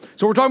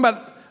So we're talking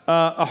about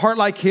a heart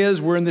like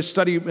his. We're in this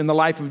study in the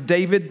life of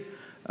David.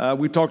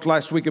 We talked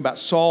last week about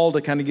Saul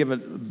to kind of give a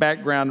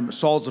background.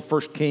 Saul's the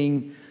first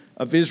king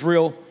of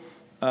Israel.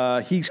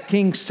 He's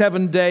king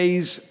 7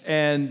 days,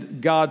 and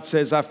God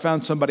says, "I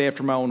found somebody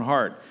after my own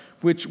heart,"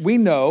 which we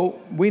know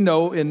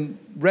in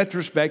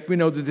retrospect, we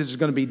know that this is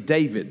going to be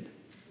David.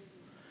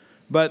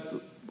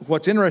 But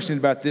what's interesting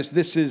about this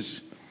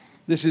is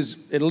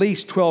at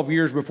least 12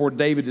 years before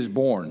David is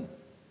born.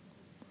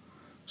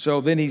 So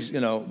then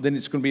then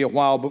it's going to be a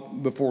while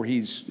before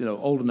he's,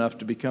 old enough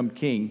to become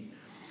king.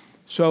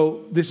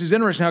 So this is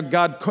interesting how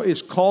God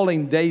is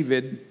calling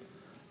David.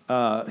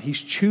 He's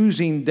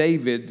choosing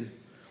David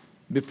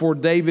before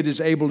David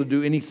is able to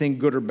do anything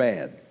good or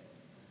bad.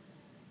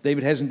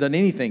 David hasn't done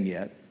anything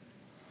yet.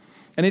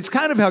 And it's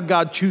kind of how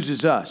God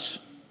chooses us.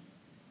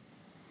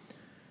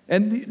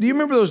 And do you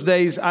remember those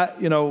days,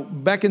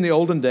 back in the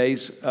olden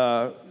days,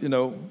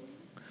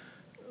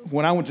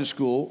 when I went to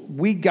school,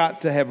 we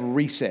got to have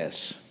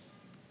recess.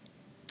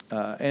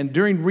 And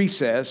during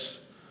recess,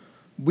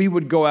 we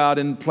would go out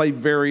and play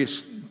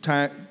various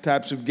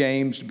types of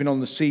games. Depending on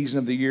the season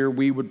of the year,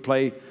 we would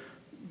play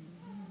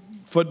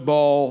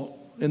football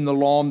in the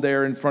lawn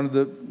there in front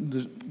of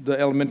the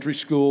elementary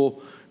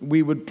school.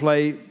 We would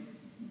play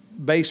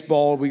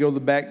baseball. We go to the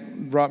back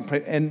and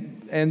play.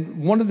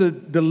 And one of the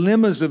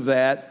dilemmas of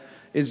that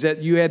is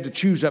that you had to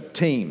choose up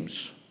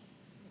teams.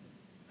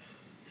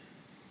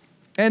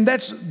 And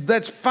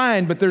that's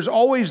fine, but there's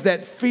always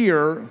that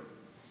fear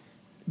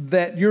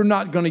that you're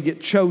not going to get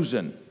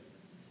chosen.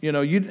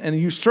 And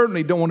you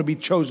certainly don't want to be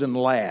chosen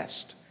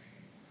last.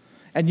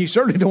 And you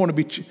certainly don't want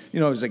to be,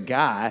 as a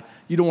guy,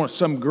 you don't want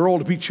some girl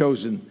to be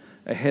chosen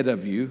ahead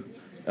of you.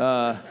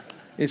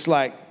 It's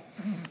like,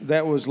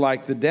 that was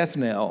like the death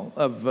knell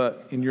of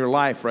in your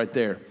life right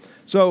there.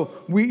 So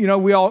we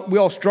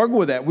all struggle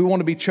with that. We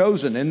want to be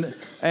chosen.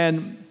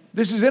 And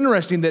this is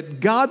interesting that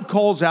God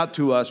calls out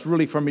to us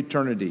really from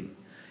eternity.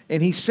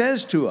 And he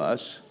says to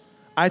us,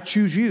 "I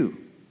choose you."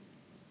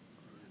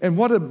 And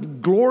what a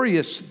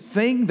glorious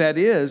thing that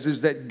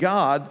is that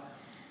God,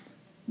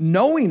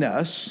 knowing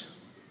us,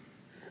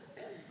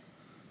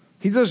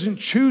 he doesn't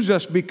choose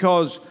us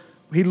because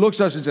he looks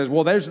at us and says,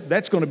 "Well,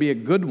 that's going to be a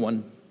good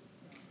one.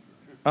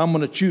 I'm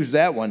going to choose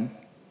that one."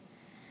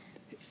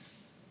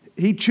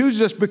 He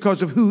chooses us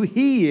because of who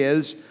he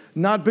is,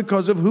 not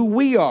because of who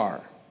we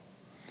are.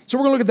 So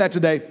we're going to look at that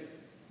today.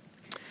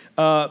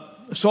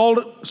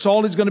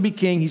 Saul is going to be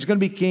king. He's going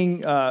to be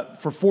king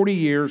for 40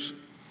 years.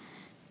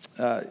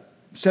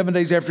 7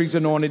 days after he's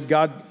anointed,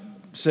 God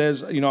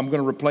says, I'm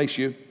going to replace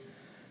you.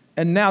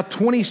 And now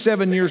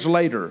 27 years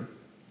later,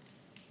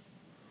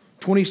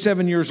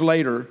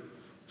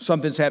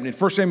 something's happening.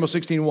 1 Samuel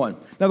 16:1.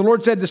 Now the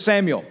Lord said to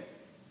Samuel,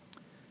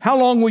 "How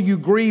long will you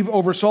grieve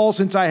over Saul,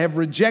 since I have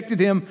rejected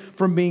him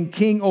from being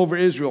king over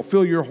Israel?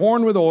 Fill your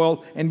horn with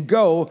oil and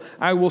go.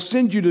 I will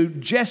send you to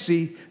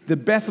Jesse the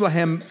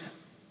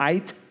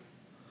Bethlehemite,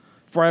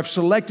 for I have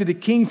selected a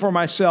king for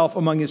myself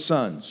among his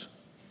sons."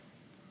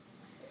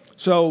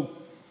 So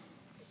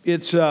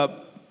it's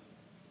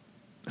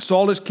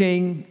Saul is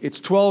king. It's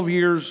 12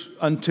 years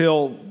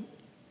until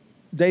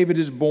David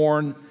is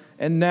born.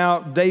 And now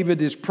David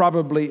is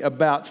probably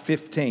about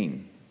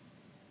 15.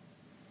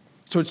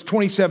 So it's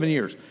 27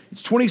 years.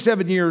 It's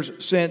 27 years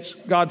since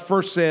God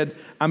first said,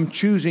 "I'm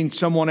choosing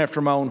someone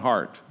after my own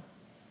heart,"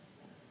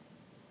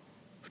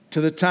 to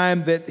the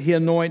time that he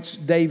anoints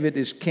David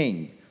as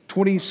king.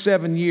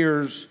 27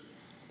 years,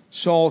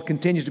 Saul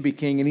continues to be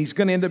king, and he's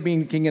going to end up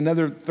being king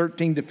another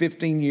 13 to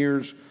 15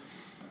 years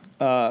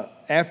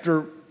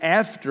after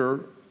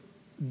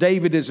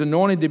David is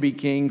anointed to be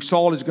king.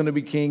 Saul is going to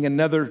be king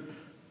another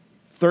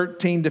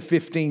 13 to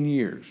 15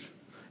 years.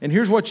 And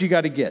here's what you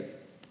got to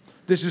get.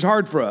 This is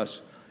hard for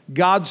us.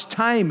 God's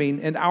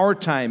timing and our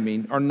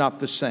timing are not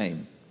the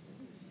same.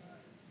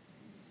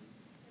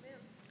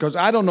 Because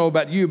I don't know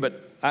about you,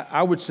 but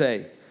I would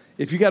say,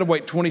 if you got to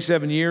wait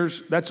 27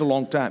 years, that's a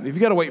long time. If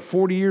you got to wait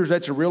 40 years,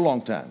 that's a real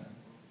long time.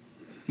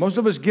 Most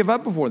of us give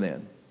up before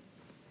then.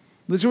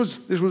 This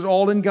was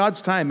all in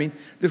God's timing.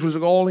 This was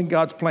all in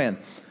God's plan.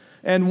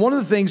 And one of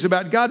the things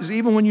about God is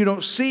even when you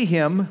don't see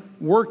him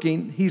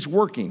working, he's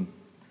working.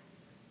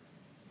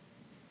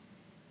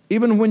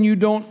 Even when you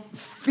don't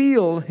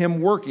feel him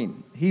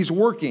working, he's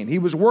working. He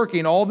was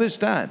working all this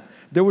time.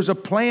 There was a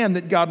plan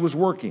that God was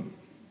working.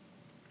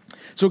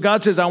 So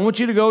God says, I want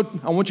you to go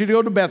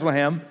to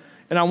Bethlehem,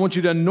 and I want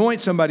you to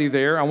anoint somebody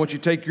there. I want you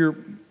to take your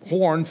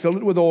horn, fill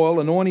it with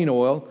oil, anointing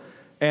oil,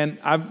 and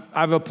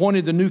I've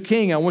appointed the new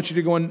king. I want you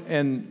to go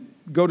and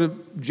go to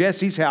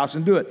Jesse's house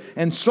and do it.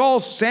 And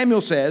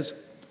Samuel says,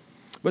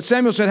 but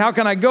Samuel said, how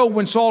can I go?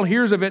 When Saul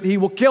hears of it, he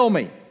will kill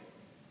me.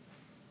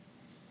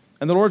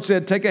 And the Lord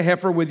said, take a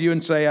heifer with you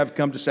and say, I've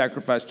come to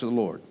sacrifice to the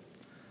Lord.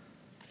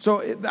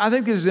 So I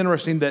think it is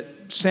interesting that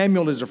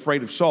Samuel is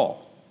afraid of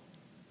Saul.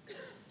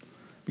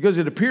 Because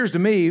it appears to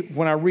me,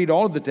 when I read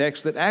all of the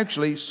text, that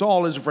actually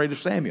Saul is afraid of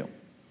Samuel.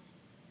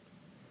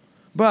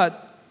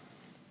 But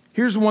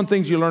here's one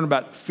thing you learn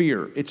about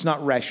fear. It's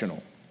not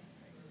rational.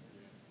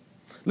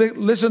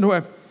 Listen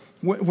to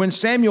when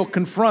Samuel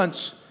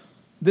confronts,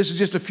 this is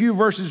just a few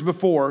verses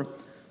before,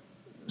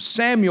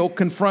 Samuel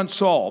confronts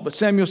Saul. But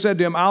Samuel said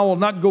to him, I will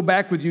not go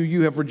back with you.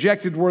 You have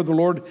rejected the word of the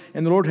Lord,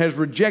 and the Lord has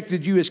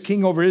rejected you as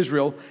king over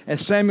Israel.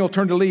 As Samuel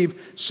turned to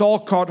leave, Saul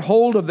caught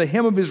hold of the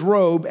hem of his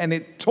robe, and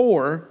it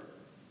tore,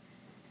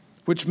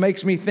 which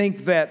makes me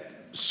think that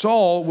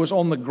Saul was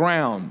on the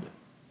ground,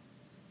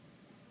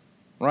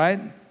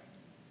 right?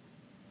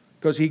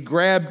 Because he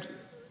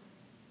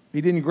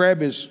didn't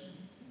grab his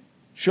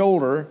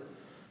shoulder,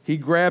 he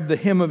grabbed the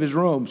hem of his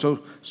robe. So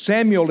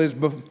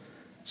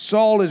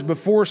Saul is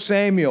before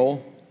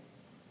Samuel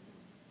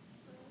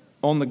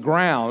on the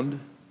ground,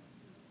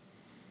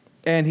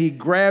 and he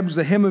grabs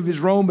the hem of his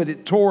robe, but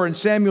it tore. And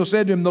Samuel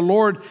said to him, the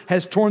Lord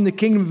has torn the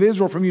kingdom of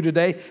Israel from you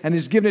today and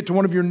has given it to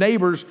one of your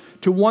neighbors,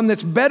 to one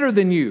that's better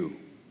than you.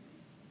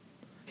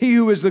 He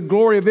who is the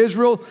glory of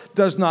Israel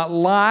does not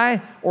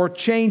lie or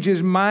change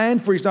his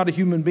mind, for he's not a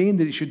human being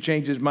that he should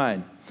change his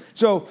mind.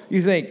 So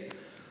you think,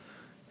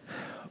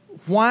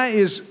 why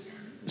is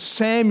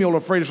Samuel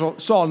afraid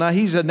of Saul? Now,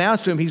 he's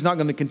announced to him he's not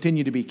going to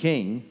continue to be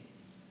king.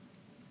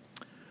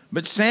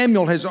 But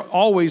Samuel has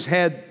always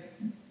had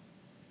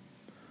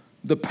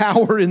the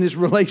power in this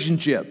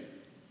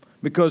relationship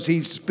because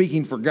he's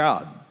speaking for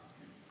God.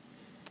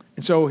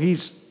 And so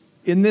he's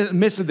in the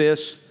midst of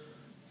this,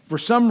 for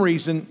some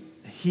reason,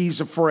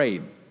 he's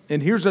afraid.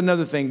 And here's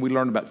another thing we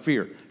learn about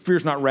fear. Fear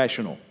is not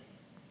rational.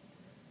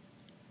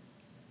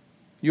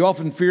 You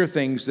often fear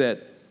things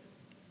that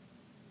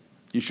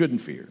you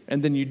shouldn't fear.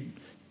 And then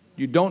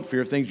you don't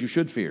fear things you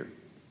should fear.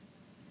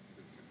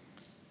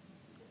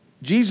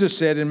 Jesus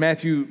said in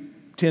Matthew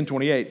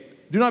 10:28,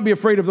 do not be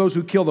afraid of those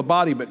who kill the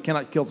body but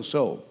cannot kill the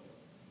soul.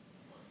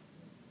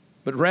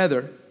 But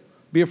rather,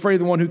 be afraid of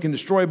the one who can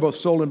destroy both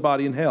soul and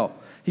body in hell.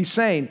 He's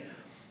saying,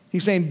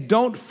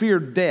 don't fear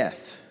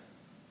death,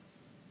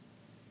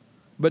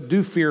 but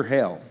do fear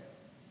hell.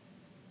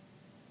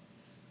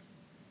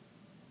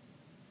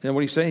 And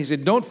what he's saying, he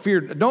said, don't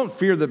fear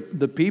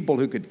the people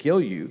who could kill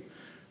you.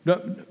 No,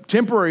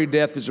 temporary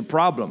death is a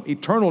problem.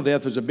 Eternal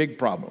death is a big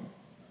problem.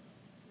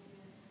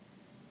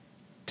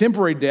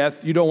 Temporary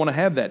death, you don't want to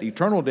have that.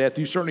 Eternal death,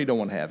 you certainly don't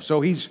want to have.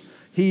 So he's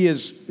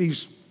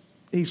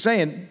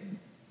saying,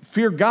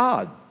 fear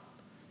God.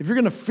 If you're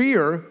going to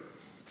fear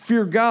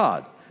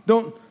God.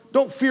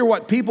 Don't fear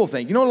what people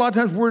think. You know, a lot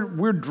of times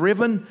we're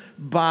driven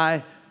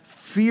by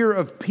fear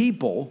of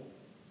people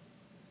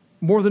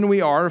more than we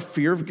are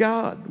fear of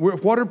God.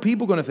 What are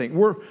people going to think?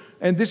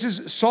 And this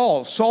is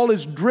Saul. Saul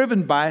is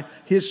driven by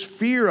his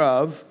fear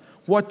of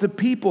what the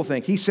people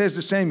think. He says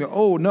to Samuel,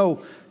 oh,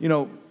 no,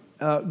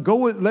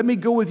 let me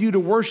go with you to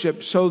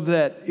worship so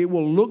that it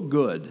will look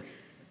good.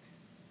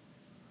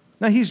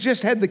 Now, he's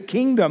just had the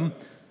kingdom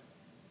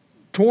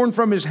torn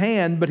from his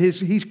hand, but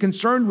he's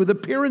concerned with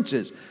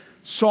appearances.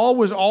 Saul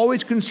was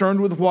always concerned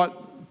with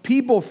what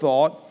people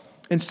thought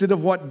instead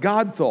of what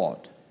God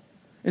thought.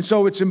 And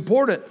so it's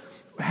important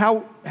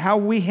how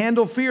we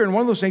handle fear. And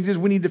one of those things is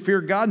we need to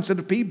fear God instead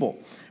of people.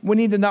 We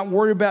need to not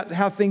worry about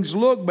how things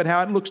look, but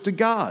how it looks to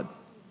God.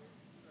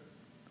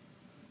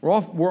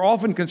 We're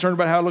often concerned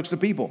about how it looks to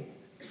people.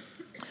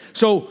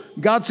 So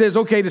God says,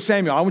 okay, to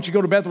Samuel, I want you to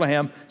go to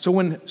Bethlehem. So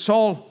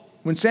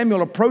when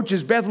Samuel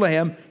approaches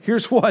Bethlehem,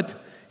 here's what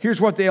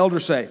the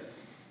elders say.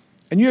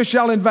 And you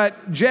shall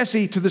invite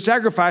Jesse to the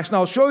sacrifice, and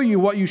I'll show you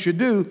what you should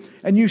do,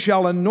 and you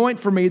shall anoint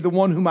for me the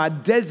one whom I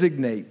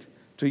designate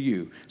to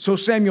you. So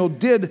Samuel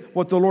did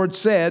what the Lord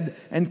said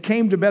and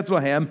came to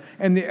Bethlehem,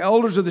 and the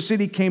elders of the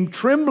city came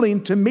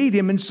trembling to meet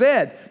him and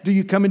said, do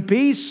you come in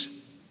peace?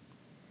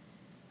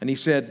 And he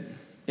said,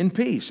 in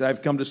peace,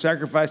 I've come to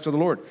sacrifice to the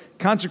Lord.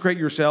 Consecrate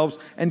yourselves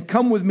and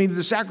come with me to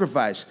the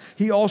sacrifice.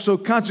 He also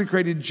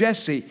consecrated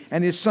Jesse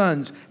and his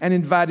sons and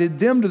invited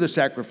them to the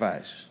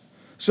sacrifice.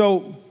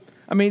 So,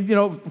 I mean,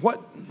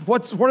 what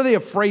are they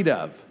afraid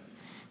of?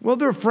 Well,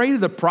 they're afraid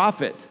of the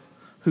prophet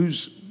who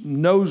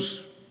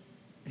knows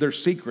their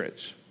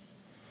secrets.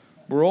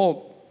 We're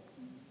all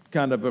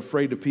kind of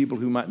afraid of people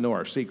who might know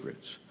our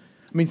secrets.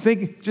 I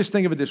mean, just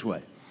think of it this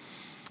way.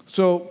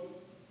 So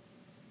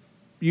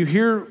you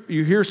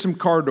hear some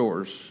car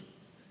doors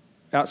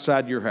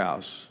outside your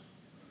house,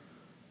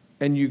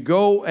 and you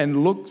go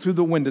and look through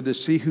the window to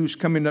see who's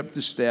coming up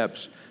the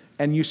steps,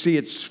 and you see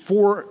it's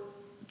 4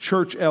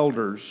 church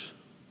elders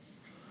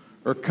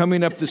are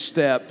coming up the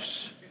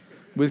steps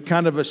with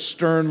kind of a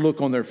stern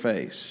look on their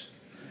face.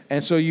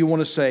 And so you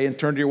want to say, and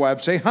turn to your wife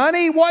and say,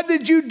 honey, what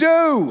did you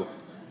do?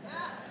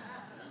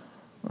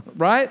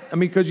 Right? I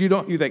mean, because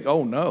you think,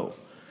 oh no.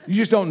 You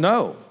just don't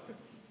know.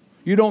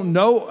 You don't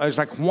know. It's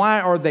like,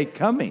 why are they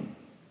coming?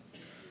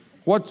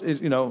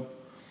 You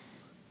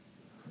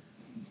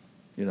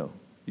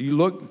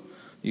look,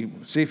 you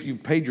see if you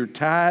paid your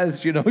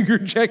tithes, you're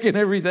checking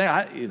everything,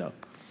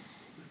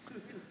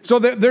 So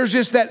there's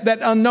just that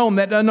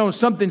unknown,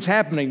 something's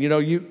happening, you're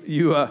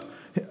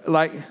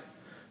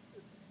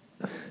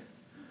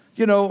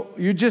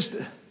just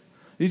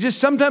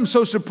sometimes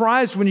so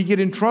surprised when you get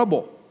in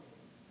trouble,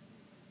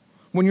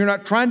 when you're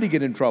not trying to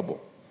get in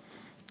trouble.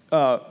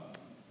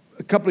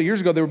 A couple of years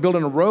ago, they were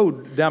building a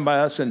road down by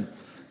us, and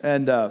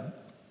And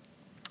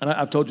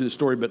I've told you the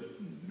story, but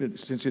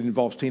since it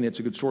involves Tina, it's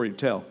a good story to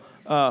tell.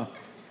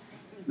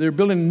 They were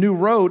building a new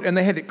road, and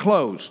they had it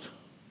closed.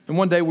 And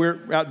one day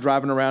we're out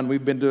driving around.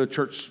 We've been to a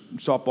church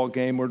softball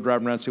game. We're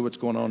driving around to see what's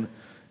going on,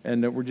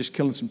 and we're just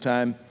killing some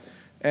time.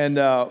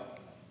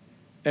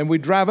 And we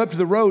drive up to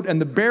the road,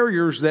 and the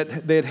barriers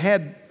that they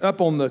had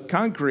up on the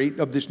concrete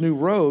of this new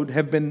road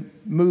have been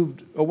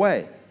moved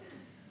away.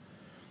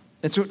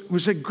 And so we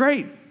said,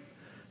 great,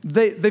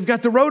 they've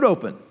got the road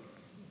open.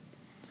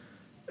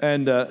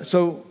 And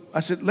so I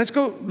said, let's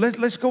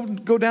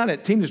go down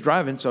it. Tina's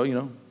driving, so,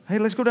 hey,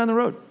 let's go down the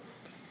road.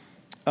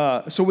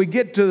 So we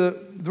get to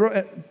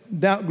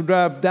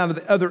drive down to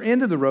the other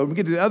end of the road. We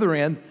get to the other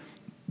end,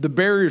 the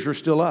barriers are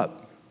still up.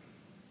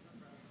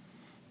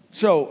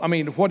 So,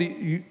 what do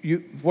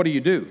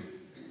you do?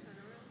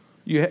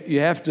 You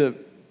have to.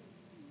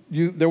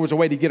 There was a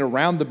way to get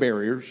around the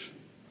barriers,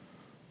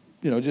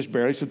 just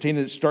barely. So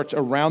Tina starts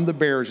around the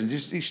barriers, and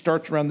he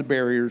starts around the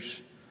barriers.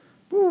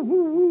 Woo,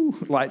 woo,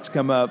 woo! Lights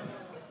come up,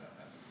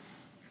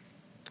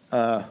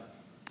 and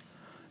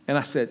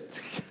I said,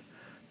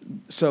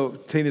 so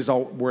Tina's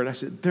all worried. I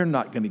said, they're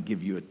not going to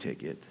give you a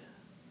ticket.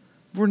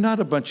 We're not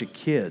a bunch of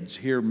kids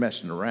here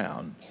messing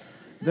around.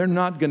 They're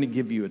not going to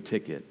give you a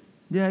ticket.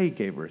 Yeah, he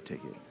gave her a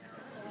ticket.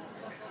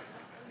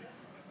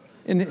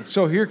 And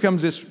so here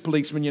comes this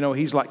policeman,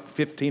 he's like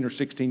 15 or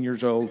 16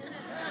 years old.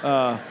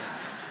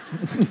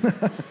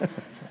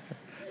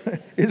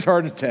 It's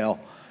hard to tell.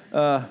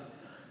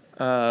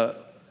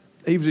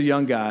 He was a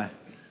young guy.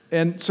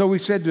 And so we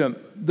said to him,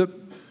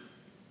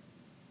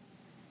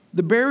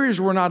 the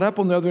barriers were not up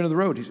on the other end of the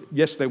road. He said,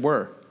 yes, they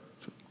were.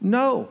 Said,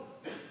 no,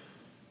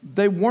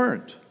 they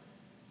weren't.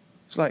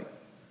 It's like,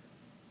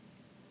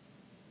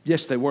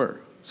 yes, they were.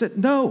 I said,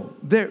 no,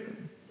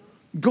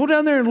 go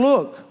down there and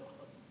look.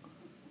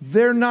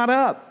 They're not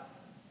up.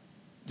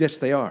 Yes,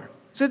 they are.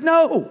 I said,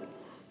 no,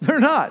 they're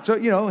not. So,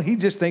 he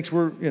just thinks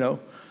we're, a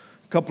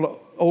couple of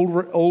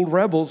old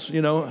rebels,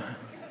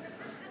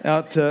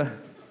 out to,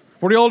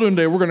 what are you all doing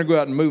today? We're going to go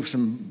out and move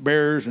some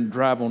barriers and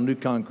drive on new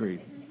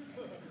concrete.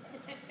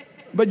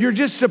 But you're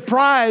just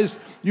surprised.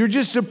 You're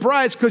just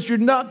surprised because you're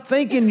not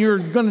thinking you're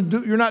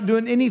not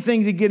doing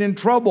anything to get in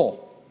trouble.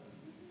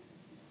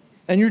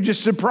 And you're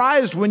just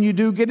surprised when you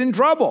do get in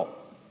trouble.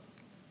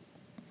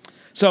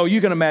 So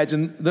you can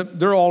imagine that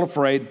they're all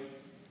afraid.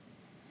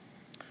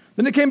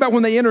 Then it came back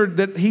when they entered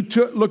that he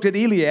looked at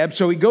Eliab.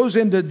 So he goes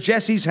into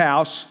Jesse's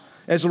house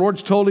as the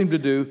Lord's told him to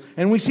do.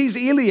 And when he sees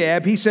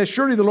Eliab, he says,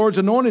 surely the Lord's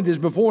anointed is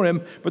before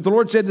him. But the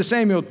Lord said to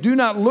Samuel, do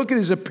not look at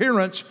his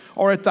appearance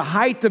or at the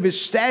height of his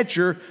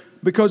stature,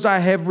 because I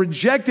have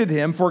rejected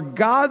him. For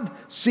God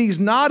sees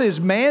not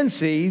as man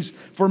sees,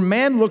 for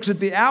man looks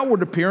at the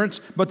outward appearance,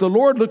 but the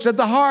Lord looks at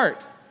the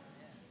heart.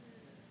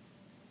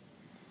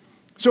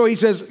 So he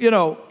says,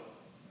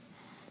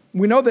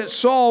 we know that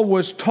Saul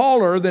was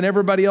taller than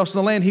everybody else in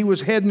the land. He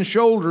was head and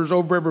shoulders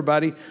over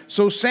everybody.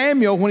 So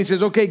Samuel, when he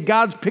says, okay,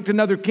 God's picked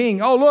another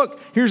king. Oh, look,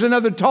 here's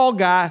another tall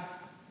guy.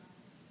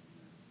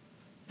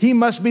 He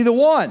must be the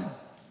one.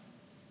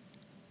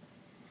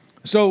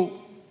 So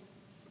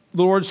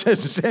the Lord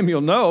says to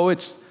Samuel, no,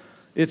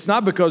 it's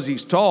not because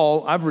he's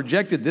tall. I've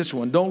rejected this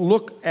one. Don't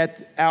look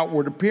at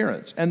outward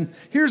appearance. And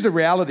here's the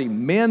reality.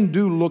 Men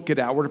do look at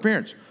outward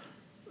appearance.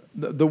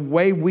 The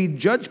way we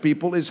judge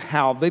people is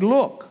how they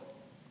look.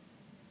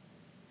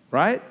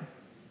 Right?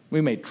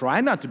 We may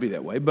try not to be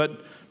that way,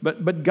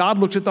 but God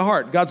looks at the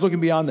heart. God's looking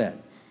beyond that.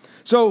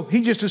 So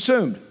he just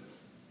assumed.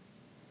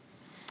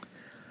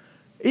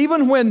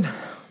 Even when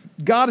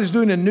God is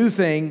doing a new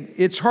thing,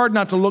 it's hard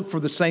not to look for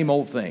the same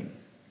old thing.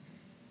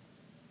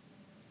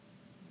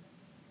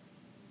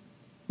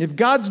 If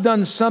God's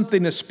done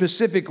something a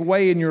specific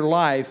way in your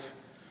life,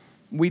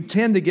 we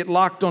tend to get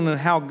locked on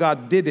how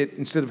God did it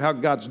instead of how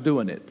God's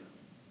doing it.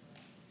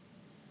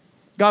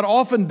 God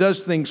often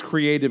does things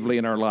creatively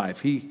in our life.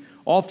 He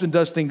often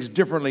does things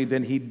differently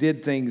than he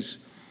did things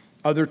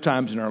other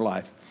times in our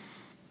life.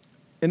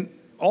 And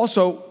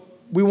also,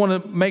 we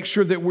want to make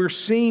sure that we're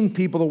seeing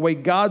people the way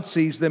God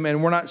sees them,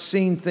 and we're not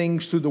seeing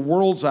things through the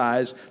world's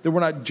eyes, that we're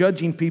not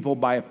judging people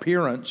by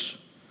appearance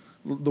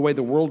the way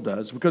the world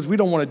does, because we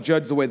don't want to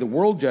judge the way the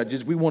world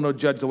judges. We want to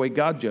judge the way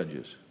God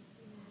judges.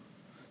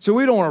 So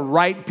we don't want to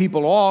write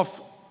people off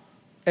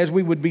as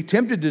we would be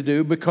tempted to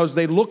do because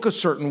they look a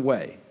certain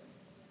way.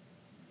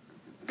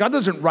 God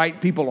doesn't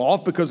write people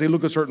off because they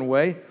look a certain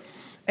way.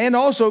 And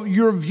also,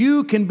 your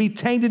view can be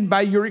tainted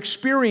by your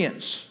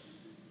experience.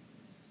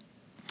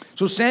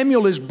 So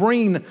Samuel is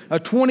bringing a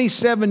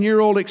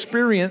 27-year-old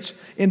experience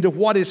into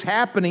what is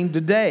happening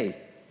today.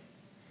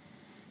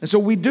 And so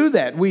we do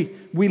that. We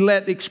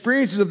let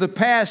experiences of the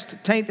past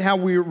taint how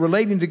we're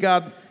relating to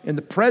God in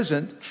the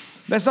present.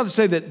 That's not to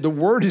say that the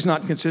Word is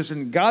not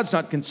consistent, God's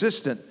not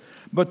consistent,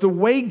 but the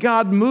way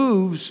God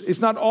moves is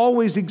not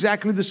always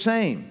exactly the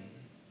same.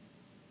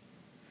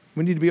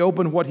 We need to be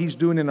open to what He's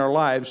doing in our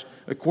lives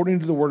according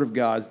to the Word of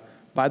God,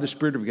 by the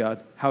Spirit of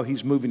God, how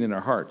He's moving in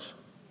our hearts.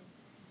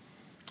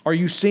 Are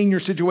you seeing your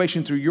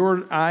situation through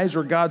your eyes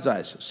or God's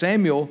eyes?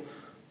 Samuel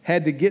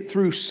had to get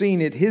through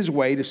seeing it his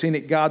way to seeing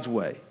it God's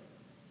way.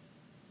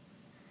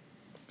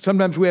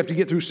 Sometimes we have to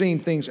get through seeing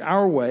things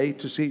our way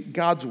to see it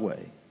God's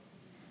way.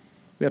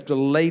 We have to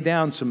lay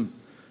down some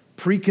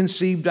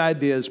preconceived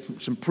ideas,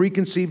 some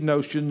preconceived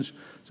notions,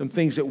 some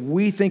things that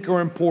we think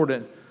are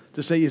important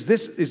to say, is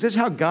this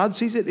how God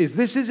sees it? Is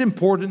this as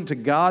important to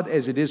God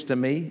as it is to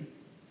me?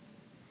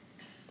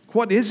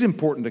 What is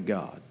important to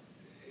God?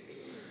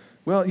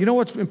 Well, you know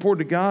what's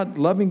important to God?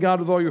 Loving God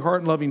with all your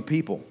heart and loving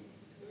people.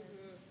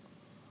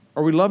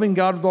 Are we loving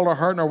God with all our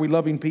heart and are we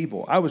loving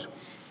people? I was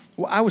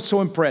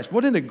so impressed.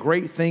 Wasn't it a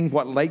great thing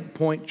what Lake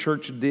Point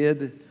Church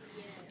did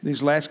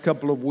these last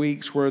couple of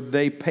weeks where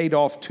they paid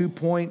off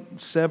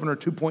 $2.7 or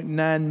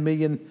 $2.9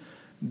 million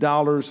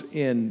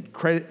in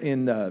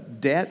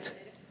debt,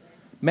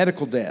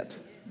 medical debt,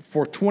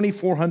 for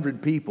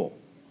 2,400 people.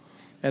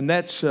 And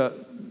that's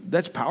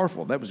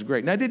powerful. That was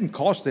great. Now, it didn't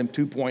cost them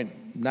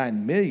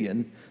 $2.9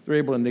 million. They're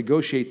able to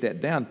negotiate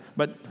that down.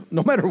 But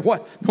no matter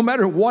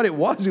what it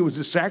was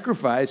a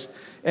sacrifice.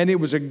 And it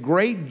was a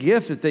great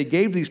gift that they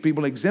gave these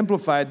people,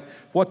 exemplified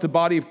what the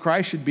body of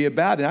Christ should be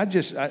about. And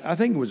I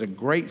think it was a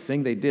great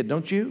thing they did,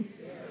 don't you?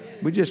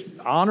 We just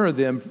honor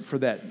them for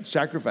that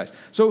sacrifice.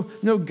 So,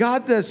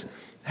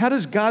 how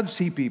does God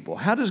see people?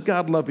 How does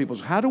God love people?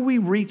 So how do we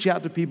reach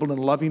out to people in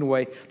a loving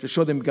way to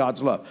show them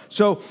God's love?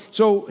 So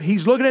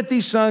he's looking at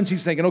these sons.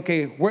 He's thinking,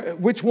 okay,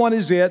 which one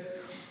is it?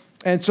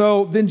 And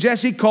so then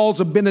Jesse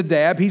calls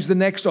Abinadab. He's the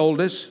next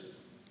oldest,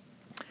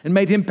 and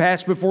made him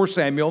pass before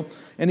Samuel.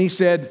 And he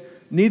said,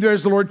 neither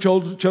has the Lord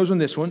chosen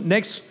this one.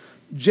 Next,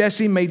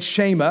 Jesse made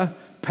Shammah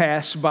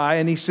pass by,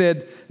 and he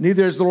said,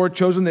 neither has the Lord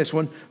chosen this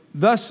one.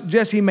 Thus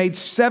Jesse made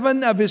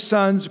 7 of his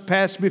sons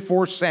pass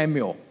before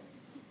Samuel.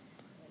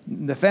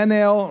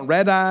 Nathanael,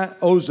 Radai,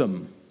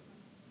 Ozem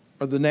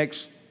are the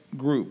next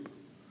group.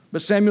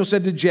 But Samuel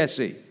said to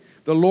Jesse,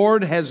 the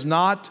Lord has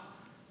not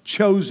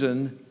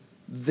chosen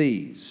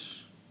these.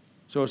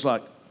 So it's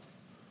like,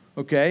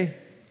 okay,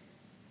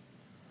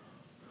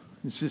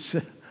 is this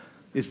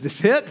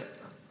it?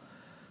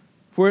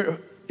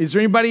 Is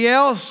there anybody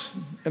else?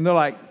 And they're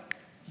like,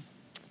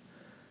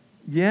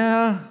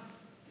 yeah.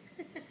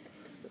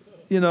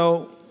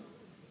 And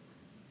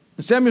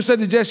Samuel said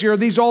to Jesse, are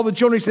these all the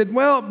children? He said,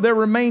 well, there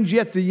remains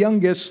yet the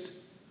youngest.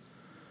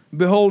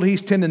 Behold,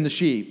 he's tending the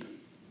sheep.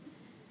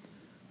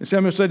 And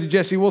Samuel said to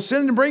Jesse, well,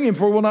 send and bring him,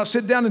 for we will not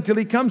sit down until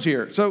he comes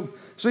here. So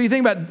you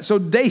think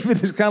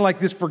David is kind of like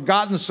this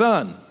forgotten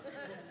son.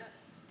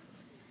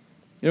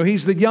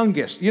 He's the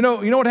youngest. You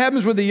know what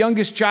happens with the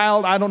youngest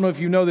child? I don't know if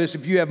you know this,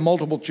 if you have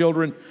multiple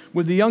children.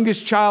 With the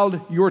youngest child,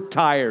 you're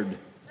tired.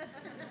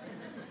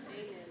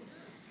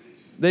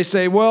 They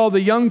say, well,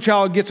 the young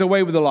child gets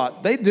away with a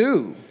lot. They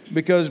do,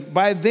 because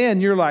by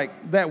then you're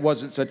like, that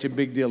wasn't such a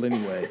big deal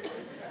anyway.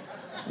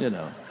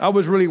 I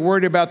was really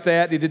worried about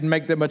that. It didn't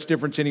make that much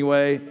difference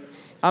anyway.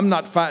 I'm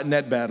not fighting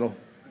that battle.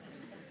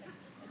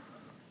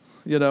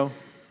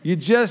 You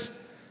just,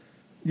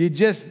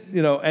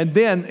 and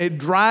then it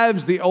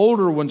drives the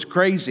older ones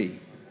crazy.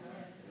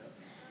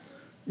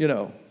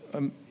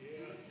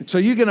 So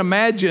you can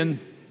imagine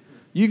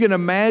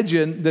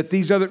that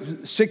these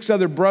 6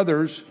 other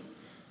brothers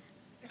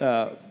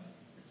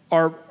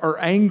are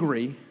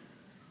angry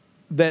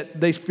that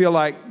they feel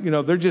like,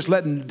 they're just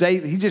letting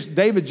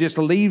David just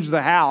leaves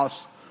the house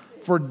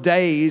for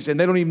days and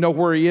they don't even know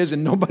where he is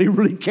and nobody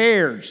really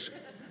cares,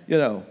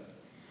 So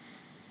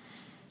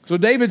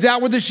David's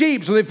out with the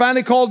sheep. So they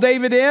finally call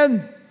David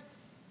in,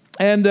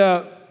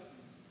 and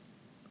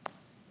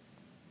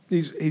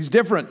he's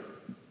different.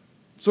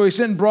 So he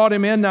sent and brought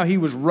him in. Now he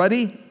was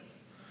ruddy.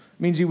 It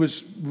means he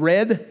was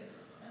red.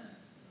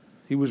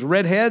 He was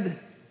redhead,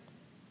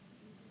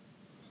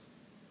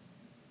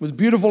 with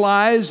beautiful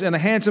eyes and a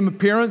handsome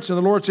appearance. And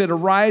the Lord said,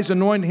 arise,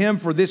 anoint him,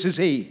 for this is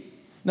he.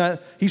 Now,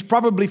 he's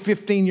probably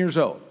 15 years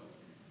old.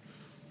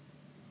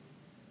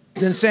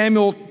 Then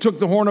Samuel took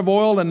the horn of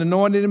oil and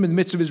anointed him in the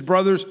midst of his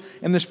brothers.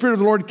 And the Spirit of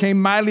the Lord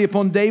came mightily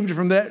upon David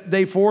from that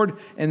day forward.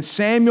 And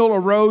Samuel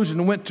arose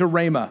and went to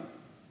Ramah.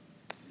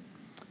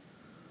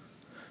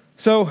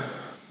 So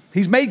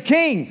he's made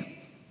king.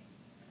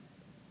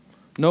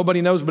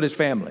 Nobody knows but his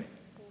family.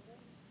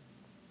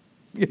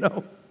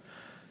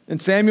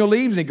 And Samuel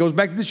leaves and he goes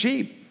back to the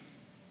sheep.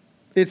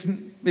 It's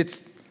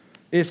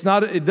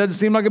not. It doesn't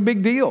seem like a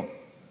big deal.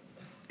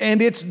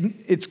 And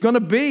it's going to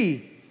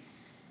be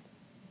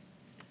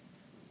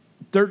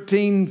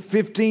 13,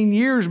 15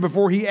 years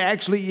before he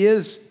actually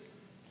is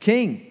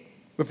king,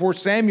 before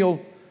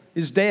Samuel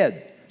is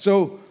dead.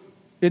 So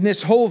in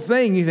this whole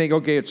thing, you think,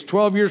 okay, it's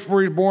 12 years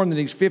before he's born, then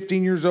he's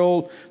 15 years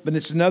old, then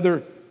it's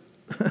another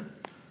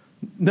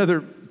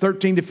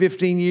 13 to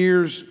 15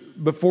 years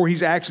before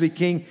he's actually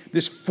king.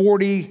 This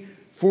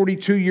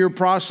 42-year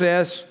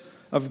process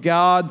of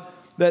God,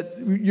 that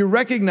you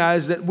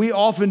recognize that we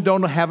often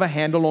don't have a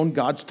handle on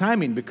God's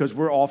timing because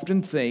we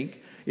often think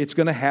it's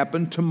going to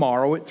happen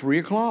tomorrow at 3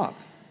 o'clock.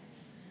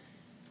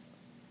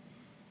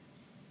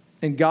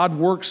 And God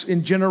works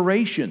in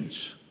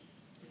generations.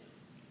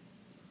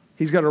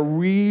 He's got a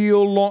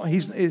real long,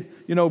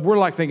 we're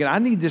like thinking, I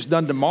need this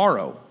done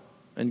tomorrow.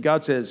 And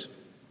God says,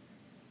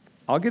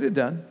 I'll get it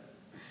done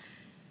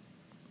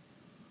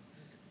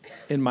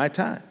in my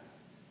time.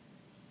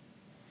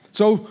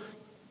 So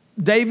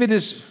David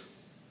is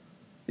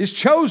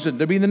chosen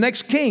to be the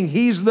next king.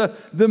 He's the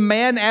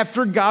man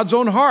after God's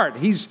own heart.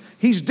 He's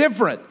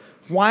different.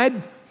 Why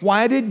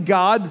did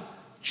God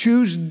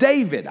choose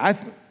David?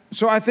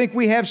 So I think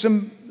we have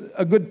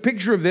a good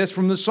picture of this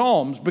from the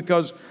Psalms,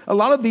 because a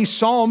lot of these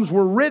Psalms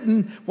were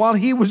written while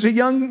he was a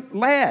young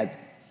lad.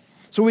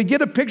 So we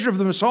get a picture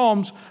from the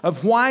Psalms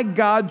of why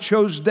God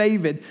chose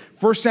David.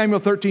 1 Samuel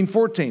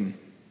 13:14.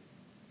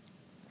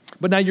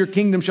 But now your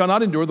kingdom shall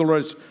not endure. The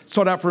Lord has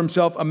sought out for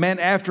himself a man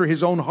after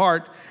his own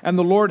heart, and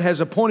the Lord has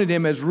appointed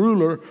him as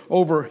ruler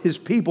over his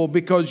people,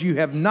 because you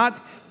have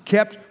not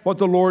kept what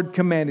the Lord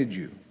commanded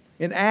you.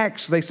 In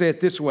Acts, they say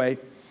it this way.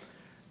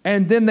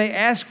 And then they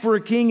asked for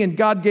a king, and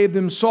God gave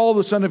them Saul,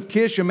 the son of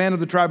Kish, a man of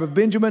the tribe of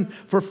Benjamin,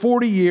 for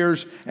 40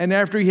 years. And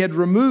after he had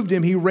removed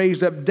him, he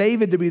raised up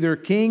David to be their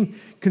king,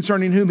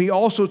 concerning whom he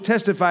also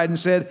testified and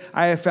said,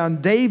 I have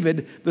found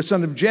David, the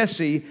son of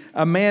Jesse,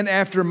 a man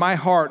after my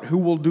heart, who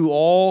will do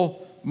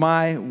all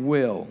my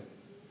will.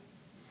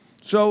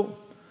 So,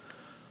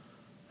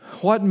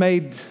 what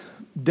made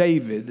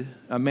David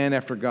a man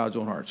after God's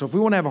own heart? So if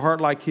we want to have a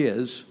heart like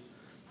his,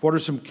 what are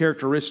some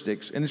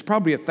characteristics? And it's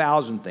probably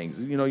 1,000 things.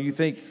 You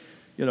think,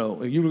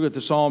 if you look at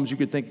the Psalms, you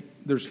could think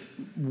this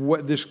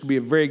could be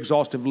a very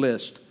exhaustive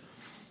list.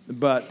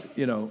 But,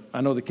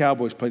 I know the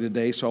Cowboys play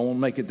today, so I won't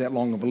make it that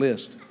long of a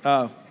list.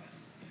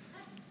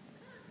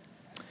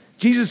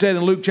 Jesus said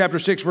in Luke chapter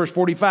 6, verse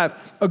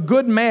 45, a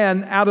good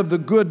man out of the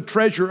good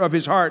treasure of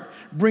his heart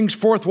brings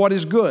forth what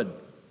is good.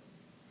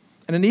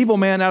 And an evil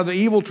man out of the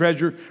evil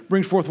treasure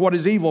brings forth what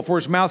is evil, for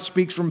his mouth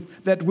speaks from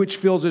that which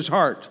fills his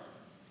heart.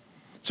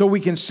 So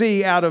we can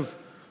see out of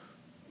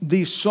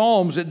these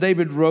Psalms that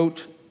David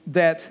wrote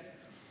that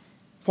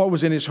what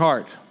was in his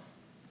heart.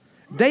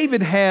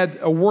 David had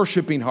a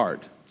worshiping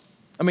heart.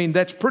 I mean,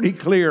 that's pretty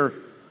clear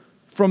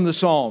from the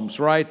Psalms,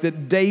 right?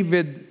 That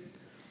David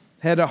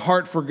had a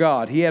heart for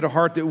God. He had a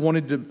heart that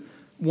wanted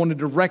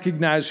to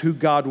recognize who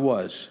God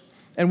was.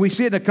 And we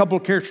see it in a couple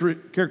of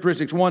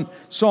characteristics. One,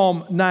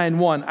 Psalm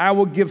 9:1. I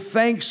will give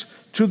thanks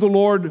to the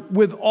Lord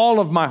with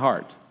all of my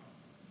heart.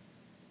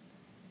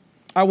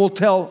 I will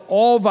tell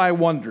all thy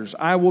wonders.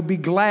 I will be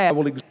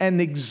glad and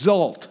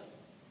exult.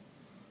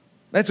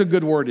 That's a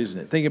good word, isn't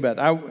it? Think about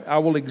it. I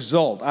will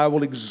exult. I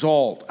will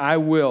exalt. I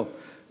will.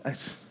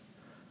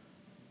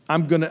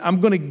 I'm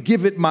gonna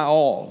give it my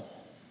all.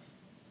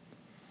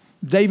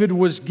 David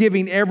was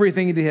giving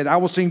everything he had. I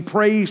will sing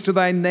praise to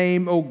thy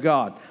name, O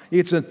God.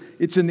 It's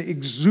an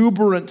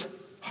exuberant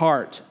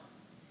heart.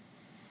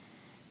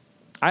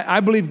 I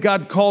believe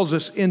God calls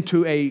us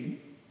into a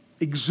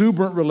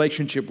exuberant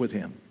relationship with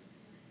him.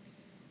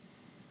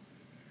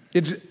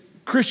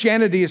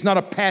 Christianity is not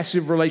a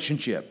passive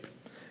relationship.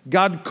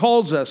 God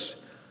calls us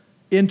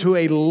into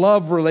a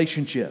love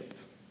relationship.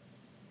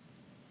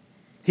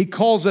 He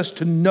calls us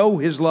to know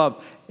his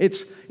love.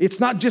 It's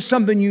not just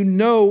something you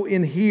know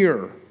in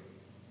here.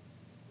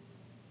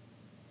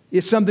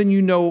 It's something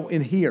you know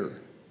in here.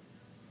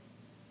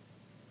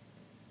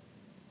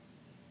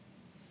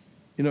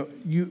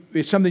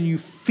 It's something you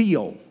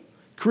feel.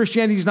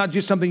 Christianity is not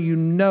just something you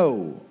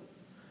know.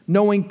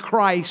 Knowing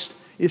Christ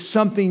is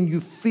something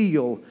you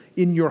feel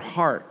in your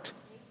heart.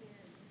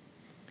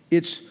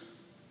 It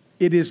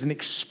is an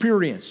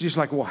experience. Just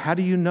like, well, how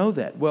do you know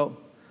that? Well,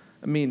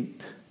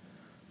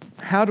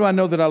 how do I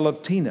know that I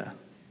love Tina?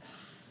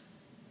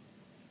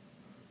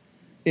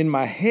 In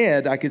my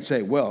head, I could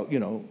say, well,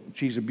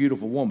 she's a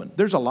beautiful woman.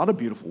 There's a lot of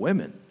beautiful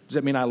women. Does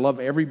that mean I love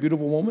every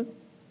beautiful woman?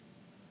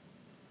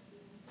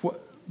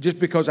 What, just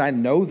because I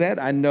know that?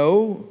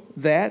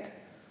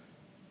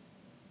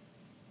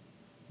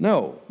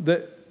 No,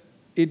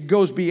 it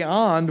goes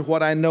beyond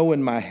what I know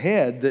in my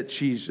head, that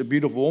she's a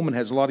beautiful woman,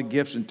 has a lot of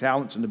gifts and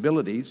talents and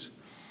abilities,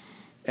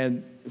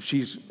 and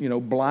she's,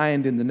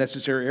 blind in the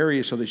necessary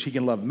areas so that she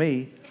can love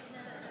me.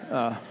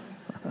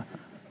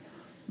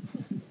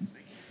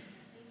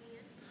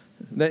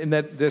 Isn't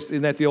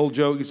that the old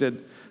joke? He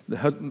said,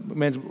 the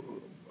man's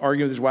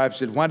arguing with his wife,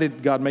 said, why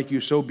did God make you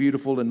so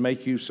beautiful and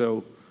make you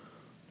so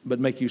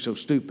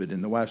stupid?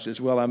 And the wife says,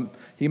 well,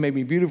 he made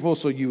me beautiful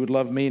so you would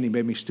love me, and he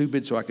made me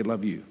stupid so I could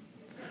love you.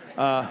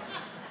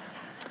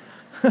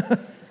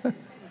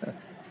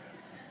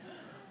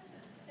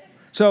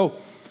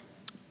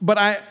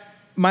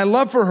 My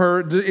love for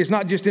her is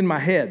not just in my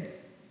head.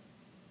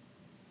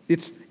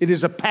 It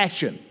is a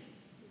passion.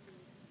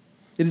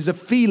 It is a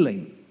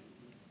feeling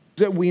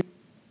that we.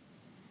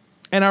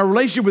 And our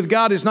relationship with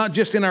God is not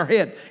just in our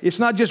head. It's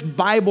not just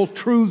Bible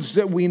truths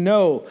that we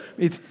know.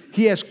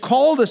 He has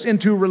called us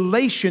into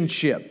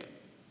relationship.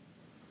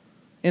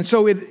 And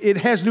so it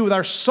has to do with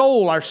our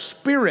soul, our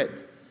spirit.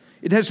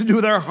 It has to do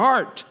with our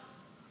heart.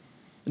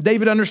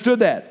 David understood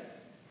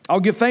that. I'll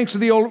give thanks to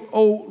thee,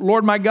 O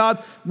Lord my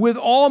God, with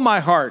all my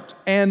heart,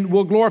 and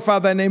will glorify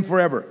thy name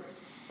forever.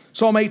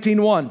 Psalm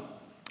 18:1.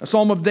 A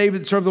psalm of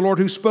David, served the Lord,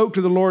 who spoke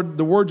to the Lord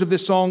the words of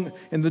this song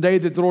in the day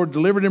that the Lord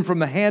delivered him from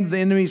the hand of the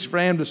enemies, from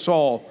hand to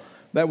Saul.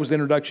 That was the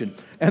introduction.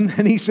 And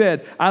then he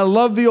said, I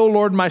love thee, O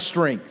Lord, my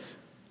strength.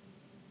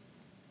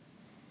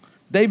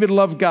 David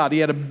loved God. He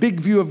had a big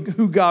view of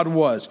who God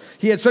was.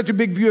 He had such a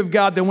big view of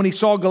God that when he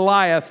saw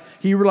Goliath,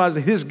 he realized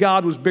that his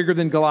God was bigger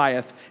than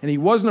Goliath. And he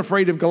wasn't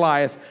afraid of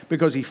Goliath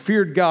because he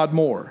feared God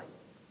more.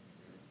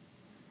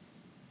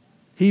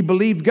 He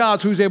believed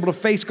God, so he was able to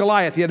face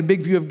Goliath. He had a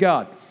big view of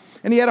God.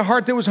 And he had a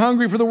heart that was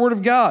hungry for the Word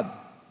of God.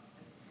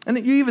 And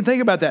you even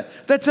think about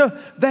that. That's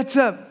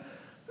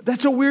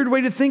a weird way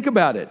to think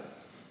about it.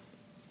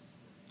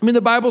 I mean,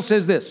 the Bible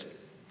says this,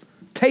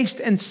 taste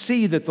and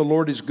see that the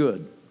Lord is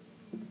good.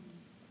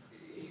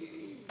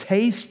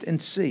 Taste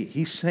and see.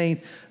 He's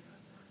saying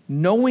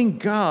knowing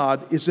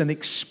God is an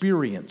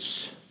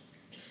experience.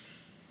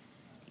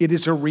 It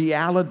is a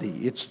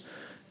reality.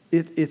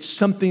 It's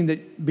something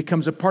that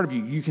becomes a part of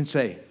you. You can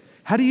say,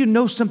 how do you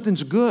know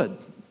something's good?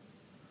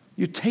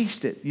 You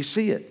taste it. You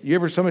see it. You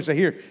ever somebody say,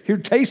 here,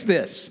 taste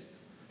this.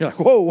 You're like,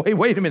 whoa,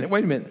 wait a minute.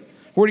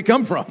 Where'd he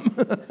come from?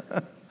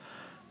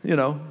 You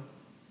know.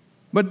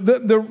 But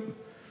the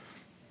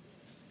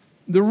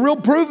real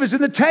proof is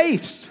in the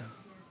taste.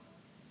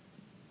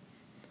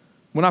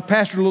 When I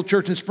pastored a little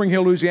church in Spring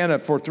Hill, Louisiana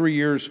for 3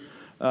 years,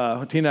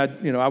 Tina,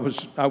 I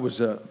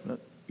was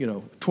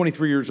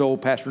 23 years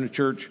old, pastoring a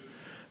church.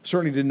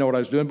 Certainly didn't know what I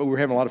was doing, but we were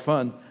having a lot of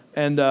fun.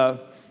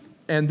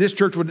 And this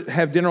church would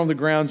have dinner on the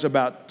grounds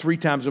about 3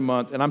 times a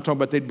month. And I'm talking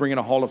about they'd bring in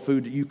a haul of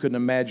food that you couldn't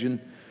imagine.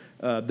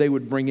 They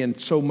would bring in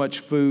so much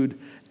food.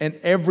 And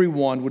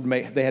everyone would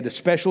make, they had a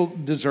special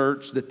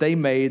desserts that they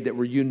made that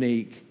were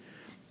unique.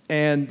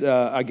 And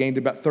I gained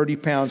about 30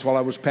 pounds while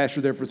I was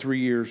pastor there for 3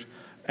 years.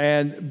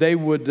 And they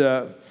would,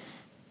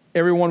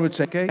 everyone would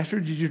say, okay, Pastor,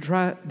 did you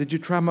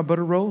try my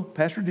butter roll?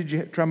 Pastor, did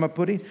you try my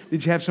pudding?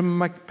 Did you have some of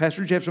my,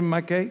 Pastor, did you have some of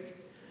my cake?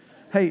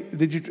 Hey,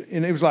 did you,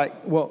 and it was like,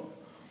 well,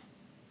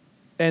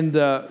 and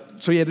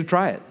so you had to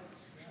try it.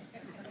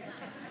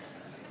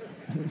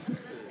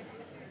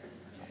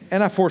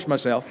 And I forced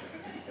myself.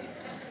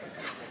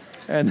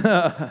 And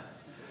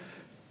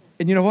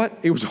you know what?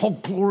 It was all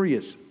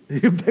glorious.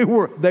 They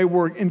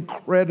were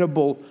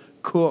incredible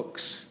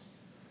cooks.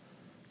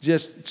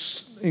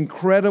 Just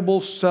incredible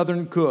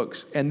Southern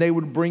cooks. And they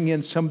would bring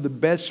in some of the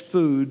best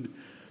food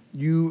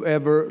you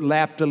ever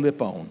lapped a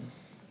lip on.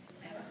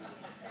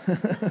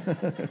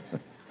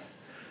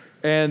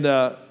 And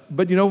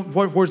but you know,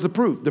 where's the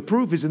proof? The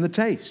proof is in the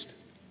taste.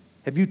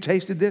 Have you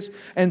tasted this?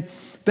 And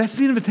that's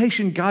the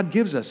invitation God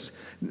gives us.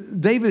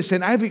 David is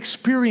saying, I've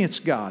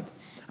experienced God.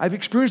 I've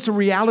experienced the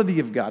reality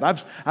of God.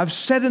 I've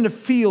sat in a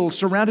field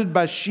surrounded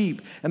by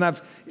sheep, and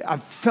I've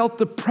felt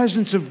the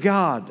presence of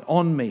God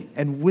on me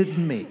and with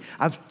me.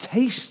 I've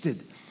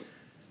tasted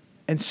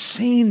and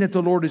seen that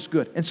the Lord is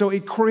good. And so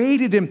it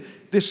created him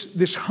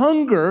this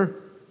hunger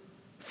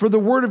for the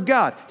Word of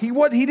God. He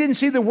didn't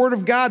see the Word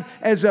of God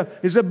as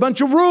a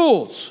bunch of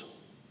rules.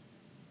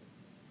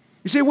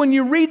 You see, when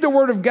you read the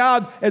Word of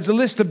God as a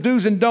list of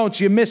do's and don'ts,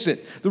 you miss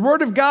it. The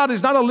Word of God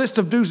is not a list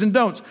of do's and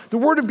don'ts. The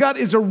Word of God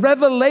is a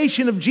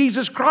revelation of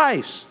Jesus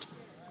Christ.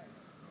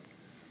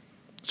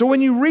 So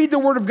when you read the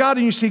Word of God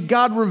and you see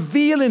God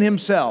revealing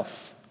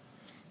Himself.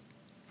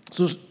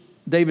 So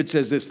David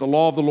says this, the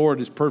law of the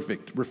Lord is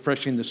perfect,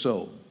 refreshing the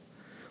soul.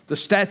 The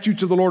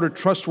statutes of the Lord are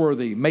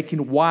trustworthy,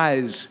 making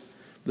wise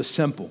the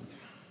simple.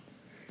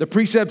 The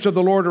precepts of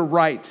the Lord are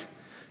right,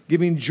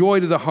 giving joy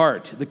to the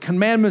heart. The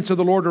commandments of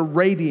the Lord are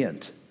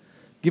radiant,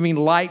 giving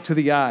light to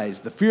the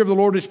eyes. The fear of the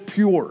Lord is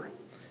pure,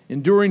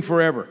 enduring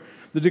forever.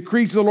 The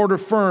decrees of the Lord are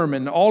firm,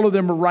 and all of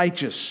them are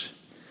righteous.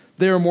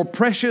 They are more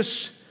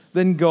precious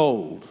than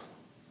gold,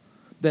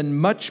 than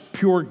much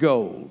pure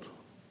gold.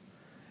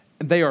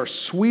 And they are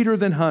sweeter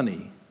than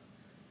honey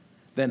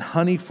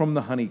from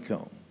the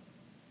honeycomb.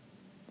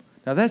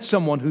 Now that's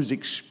someone who's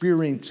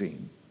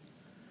experiencing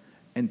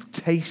and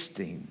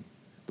tasting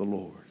the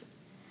Lord.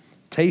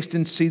 Taste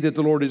and see that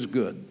the Lord is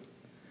good.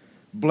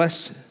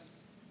 Blessed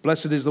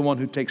is the one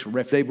who takes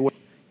refuge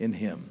in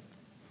Him.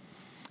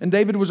 And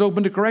David was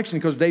open to correction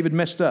because David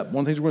messed up.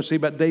 One of the things we're going to see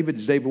about David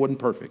is David wasn't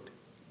perfect.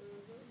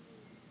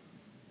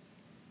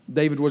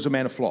 David was a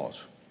man of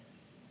flaws.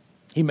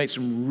 He made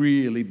some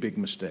really big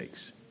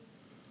mistakes,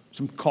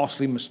 some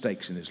costly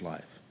mistakes in his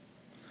life.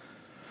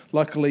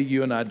 Luckily,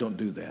 you and I don't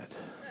do that.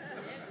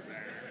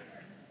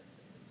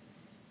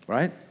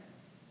 Right?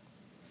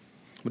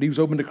 But he was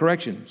open to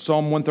correction.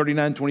 Psalm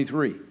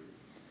 139:23.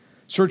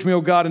 Search me,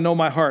 O God, and know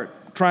my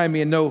heart. Try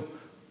me and know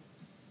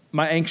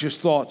my anxious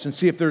thoughts, and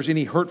see if there's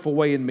any hurtful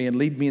way in me, and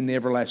lead me in the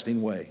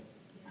everlasting way.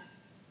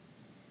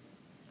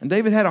 And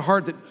David had a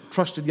heart that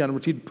trusted God, in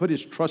which he'd put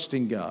his trust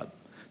in God.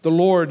 The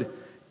Lord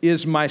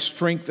is my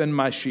strength and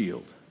my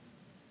shield.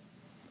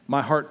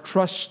 My heart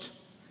trusts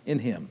in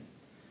Him,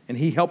 and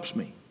He helps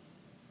me.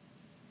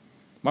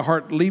 My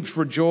heart leaps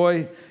for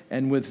joy,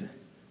 and with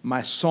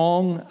my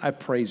song I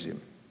praise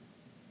Him.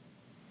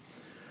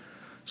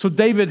 So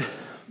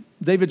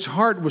David's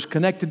heart was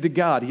connected to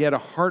God. He had a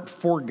heart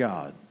for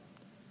God.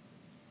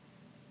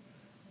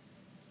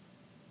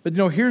 But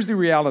here's the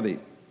reality.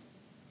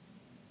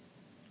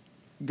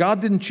 God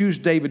didn't choose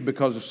David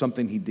because of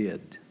something he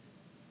did.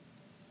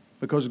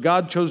 because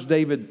God chose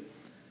David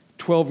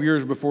 12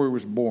 years before he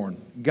was born.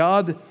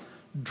 God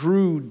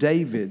drew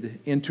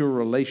David into a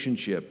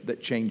relationship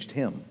that changed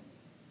him.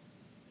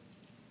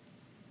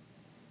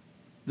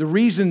 The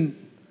reason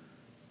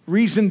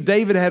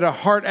David had a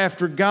heart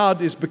after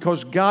God is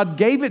because God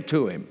gave it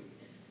to him.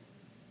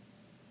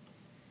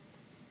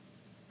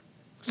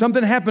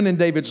 Something happened in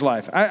David's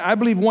life. I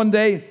believe one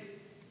day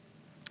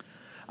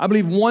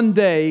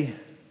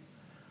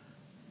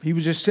he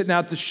was just sitting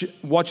out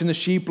watching the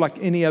sheep like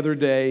any other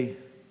day,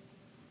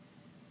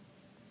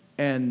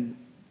 and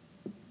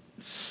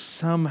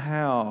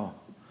somehow,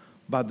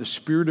 by the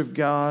Spirit of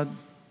God,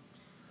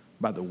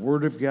 by the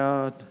Word of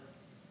God,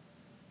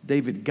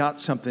 David got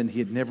something he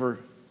had never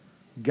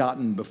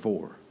gotten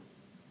before.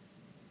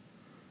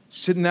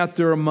 Sitting out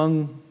there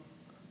among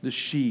the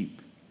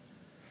sheep,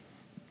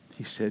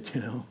 he said,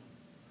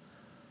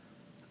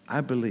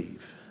 I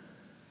believe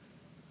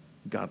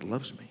God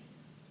loves me.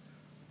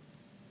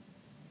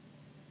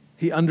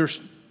 He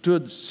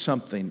understood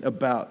something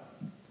about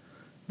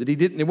that he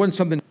didn't, it wasn't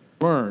something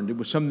he learned, it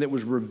was something that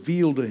was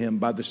revealed to him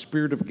by the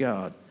Spirit of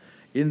God.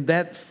 In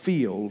that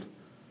field,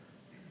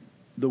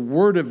 the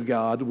Word of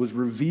God was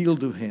revealed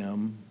to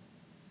him,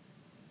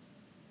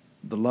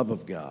 the love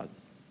of God.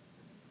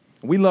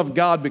 We love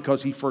God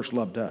because He first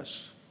loved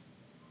us.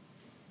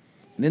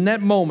 And in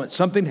that moment,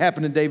 something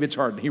happened in David's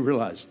heart, and he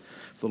realized,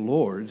 the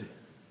Lord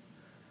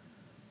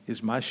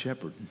is my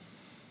shepherd.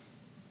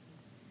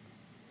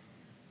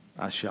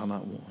 I shall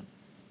not want.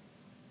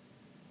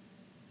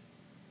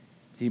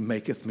 He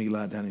maketh me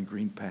lie down in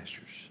green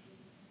pastures.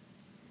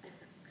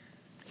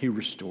 He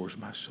restores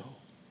my soul.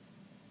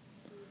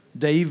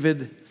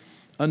 David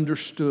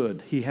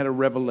understood. He had a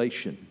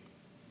revelation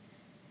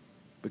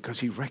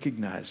because he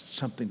recognized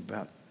something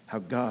about how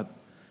God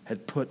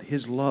had put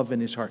His love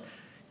in his heart.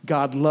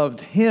 God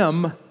loved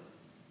him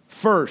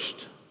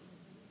first.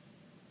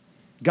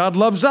 God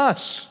loves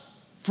us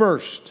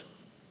first.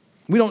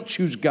 We don't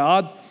choose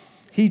God.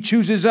 He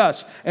chooses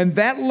us. And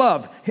that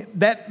love,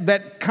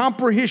 that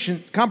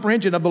comprehension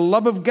of the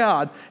love of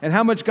God and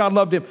how much God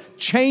loved him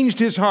changed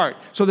his heart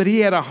so that he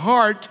had a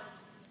heart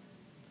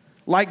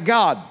like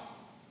God.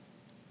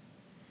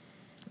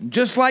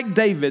 Just like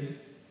David,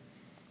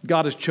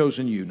 God has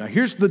chosen you. Now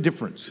here's the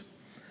difference.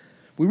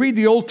 We read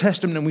the Old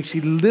Testament and we see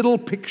little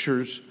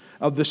pictures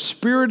of the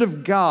Spirit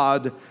of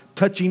God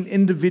touching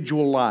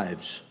individual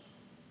lives.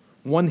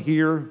 One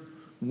here,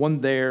 one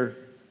there,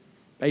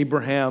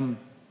 Abraham,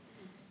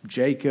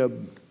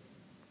 Jacob.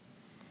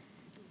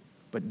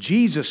 But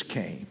Jesus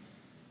came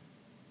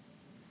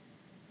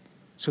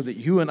so that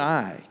you and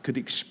I could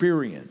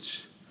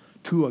experience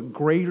to a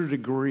greater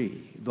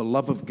degree the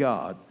love of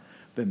God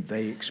than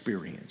they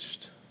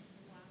experienced.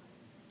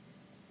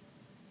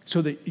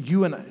 So that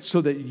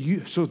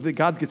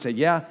God could say,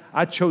 yeah,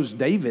 I chose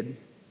David,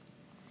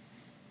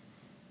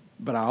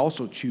 but I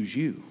also choose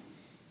you.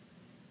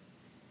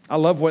 I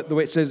love the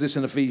way it says this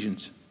in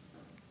Ephesians.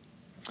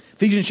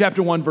 Ephesians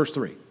chapter 1, verse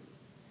 3.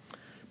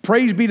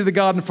 Praise be to the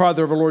God and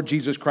Father of our Lord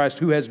Jesus Christ,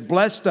 who has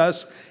blessed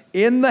us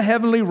in the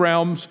heavenly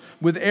realms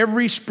with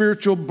every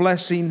spiritual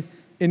blessing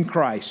in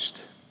Christ.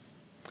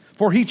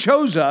 For He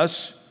chose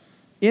us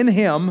in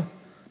Him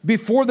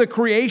before the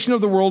creation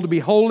of the world to be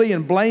holy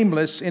and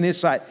blameless in His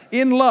sight.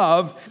 In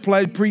love,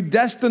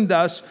 predestined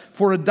us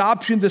for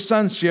adoption to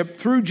sonship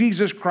through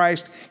Jesus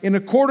Christ in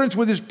accordance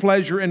with His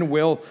pleasure and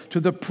will, to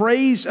the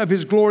praise of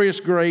His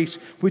glorious grace,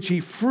 which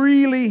He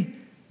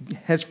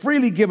has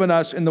freely given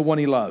us in the one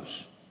He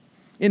loves.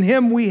 In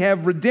Him we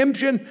have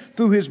redemption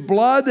through His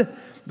blood,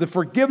 the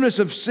forgiveness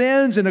of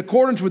sins in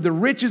accordance with the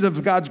riches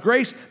of God's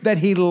grace that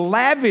He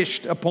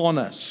lavished upon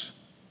us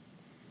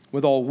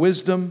with all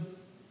wisdom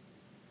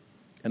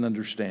and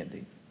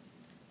understanding.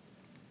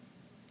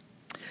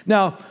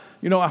 Now,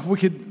 we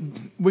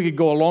could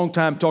go a long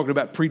time talking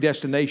about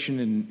predestination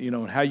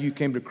and how you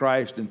came to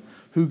Christ and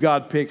who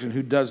God picks and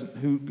who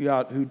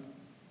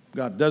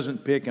God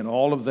doesn't pick and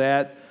all of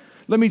that.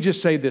 Let me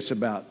just say this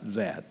about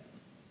that.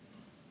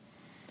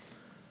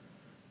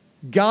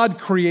 God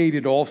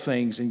created all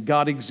things and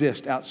God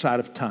exists outside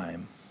of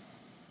time.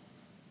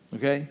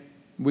 Okay?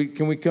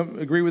 Can we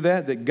agree with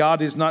that? That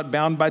God is not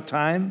bound by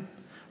time?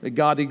 That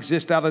God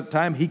exists out of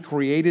time? He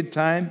created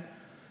time.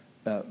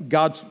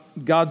 God's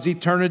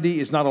eternity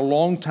is not a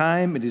long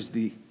time. It is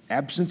the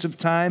absence of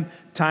time.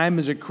 Time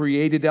is a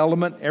created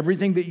element.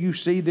 Everything that you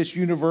see, this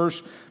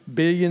universe,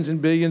 billions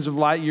and billions of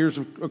light years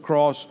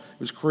across,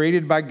 was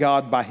created by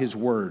God by His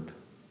Word.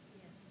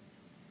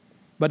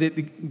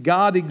 But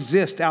God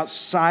exists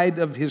outside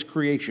of His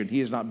creation. He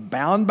is not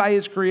bound by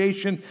His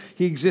creation.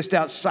 He exists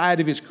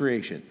outside of His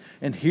creation.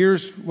 And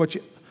here's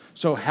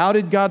so how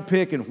did God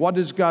pick and what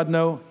does God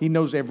know? He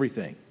knows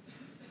everything.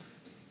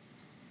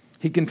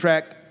 He can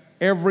track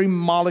every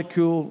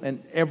molecule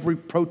and every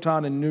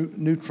proton and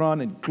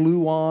neutron and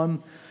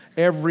gluon,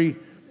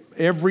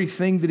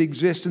 everything that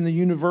exists in the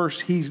universe.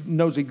 He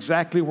knows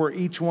exactly where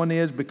each one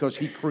is because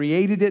He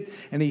created it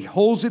and He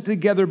holds it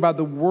together by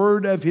the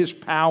word of His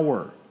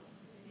power.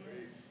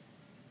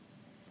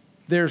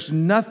 There's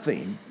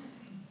nothing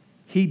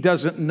He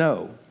doesn't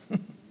know.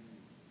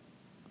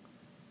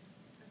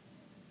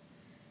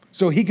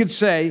 So he could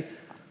say,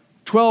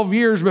 12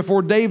 years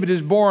before David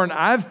is born,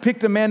 I've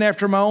picked a man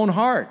after my own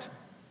heart.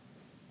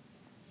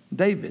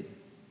 David.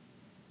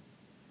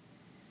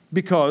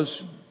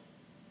 Because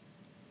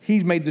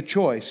he made the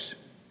choice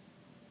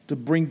to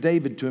bring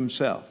David to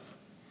himself.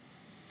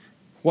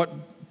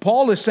 What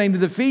Paul is saying to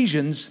the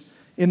Ephesians,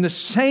 in the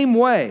same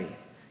way,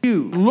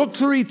 you looked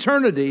through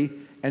eternity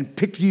and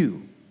picked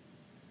you.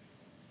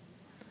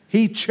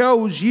 He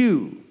chose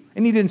you.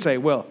 And he didn't say,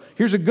 well,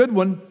 here's a good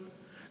one.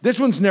 This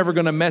one's never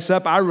going to mess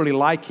up. I really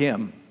like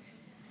him.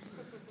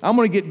 I'm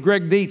going to get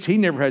Greg Dietz. He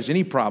never has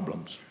any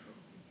problems.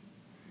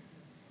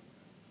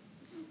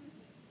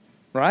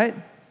 Right?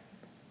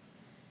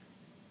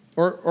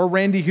 Or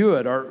Randy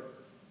Huett. Or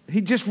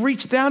he just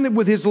reached down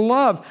with his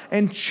love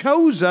and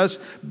chose us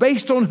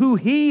based on who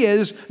he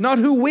is, not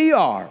who we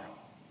are.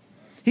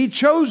 He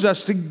chose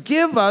us to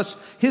give us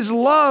his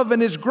love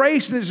and his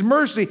grace and his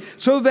mercy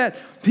so that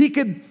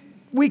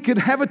we could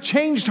have a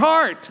changed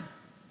heart.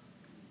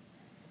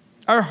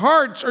 Our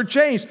hearts are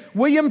changed.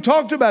 William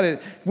talked about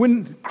it.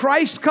 When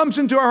Christ comes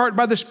into our heart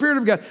by the Spirit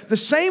of God, the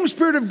same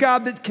Spirit of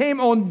God that came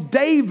on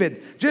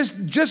David,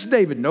 just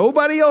David,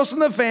 nobody else in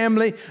the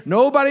family,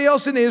 nobody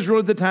else in Israel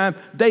at the time,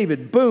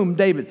 David, boom,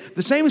 David.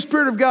 The same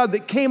Spirit of God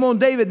that came on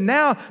David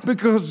now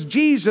because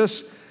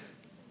Jesus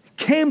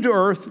came to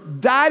earth,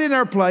 died in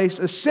our place,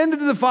 ascended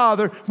to the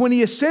Father. When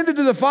he ascended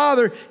to the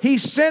Father, he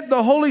sent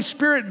the Holy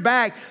Spirit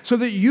back so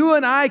that you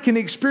and I can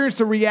experience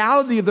the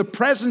reality of the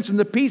presence and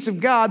the peace of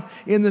God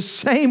in the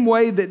same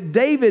way that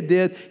David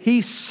did.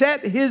 He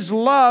set his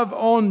love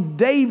on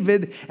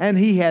David, and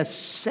he has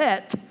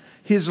set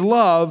his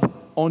love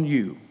on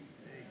you.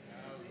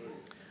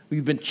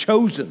 We've been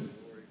chosen.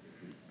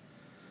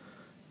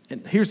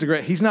 And here's the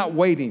great, he's not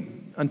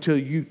waiting until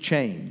you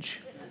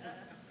change.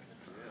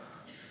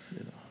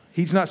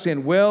 He's not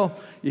saying, well,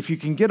 if you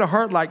can get a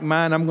heart like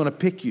mine, I'm going to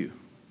pick you.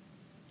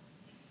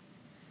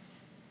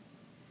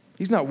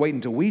 He's not waiting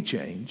until we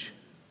change.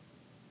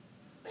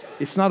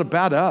 It's not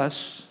about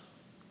us.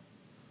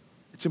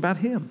 It's about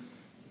him.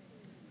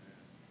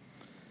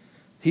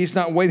 He's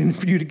not waiting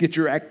for you to get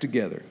your act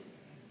together.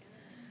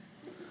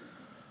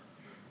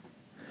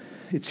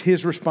 It's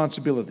his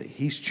responsibility.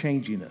 He's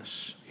changing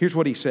us. Here's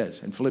what he says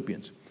in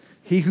Philippians.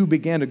 He who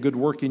began a good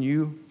work in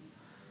you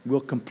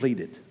will complete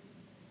it.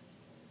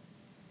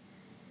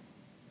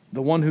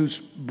 The one who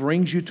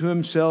brings you to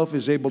himself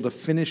is able to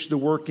finish the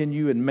work in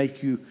you and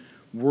make you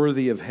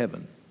worthy of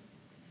heaven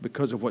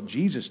because of what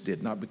Jesus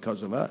did, not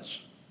because of us.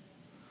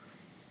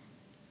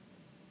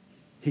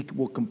 He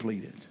will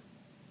complete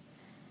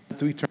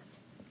it.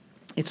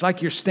 It's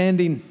like you're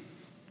standing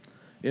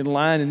in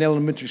line in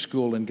elementary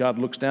school and God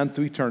looks down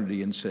through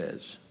eternity and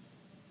says,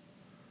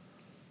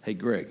 hey,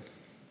 Greg,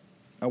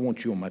 I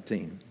want you on my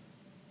team.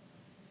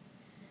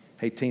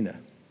 Hey, Tina,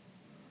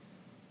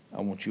 I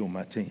want you on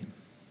my team.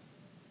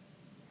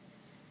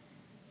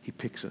 He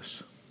picks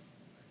us.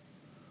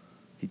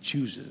 He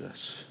chooses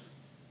us.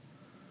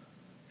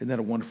 Isn't that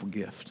a wonderful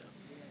gift?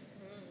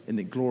 Isn't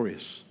it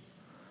glorious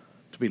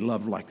to be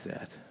loved like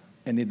that?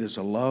 And it is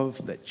a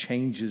love that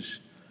changes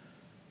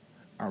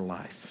our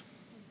life.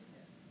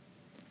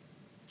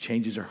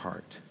 Changes our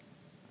heart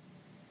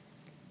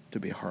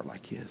to be a heart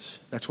like his.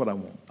 That's what I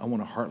want. I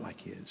want a heart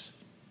like his.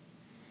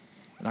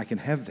 And I can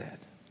have that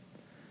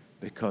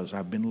because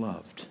I've been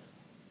loved.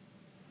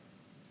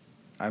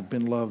 I've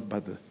been loved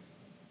by the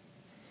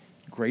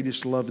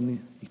greatest love in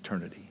the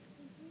eternity.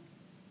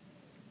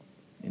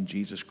 In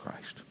Jesus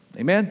Christ.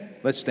 Amen?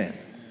 Let's stand.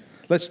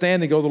 Let's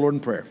stand and go to the Lord in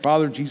prayer.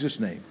 Father, in Jesus'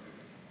 name.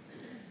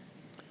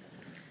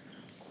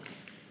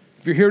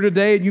 If you're here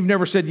today and you've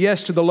never said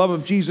yes to the love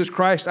of Jesus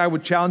Christ, I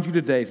would challenge you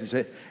today to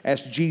say,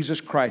 ask Jesus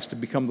Christ to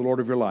become the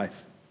Lord of your life.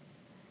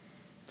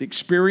 To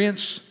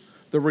experience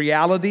the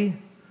reality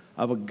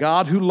of a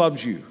God who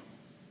loves you.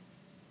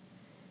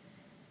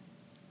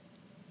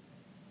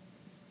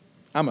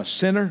 I'm a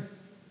sinner.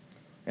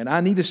 And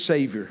I need a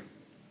Savior.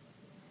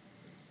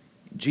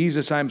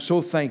 Jesus, I am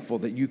so thankful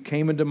that you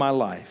came into my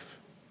life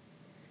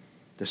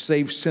to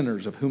save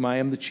sinners, of whom I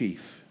am the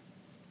chief,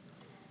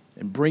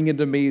 and bring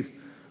into me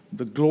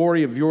the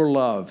glory of your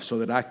love so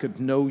that I could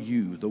know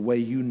you the way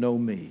you know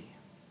me.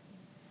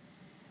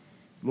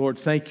 Lord,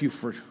 thank you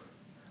for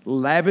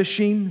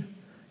lavishing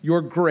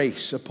your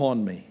grace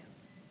upon me.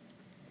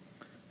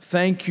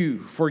 Thank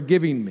you for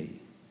giving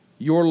me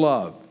your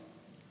love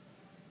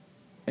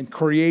and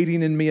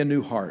creating in me a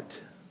new heart.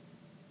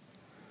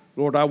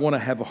 Lord, I want to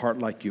have a heart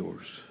like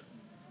yours.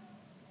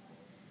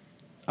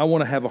 I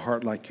want to have a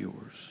heart like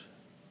yours.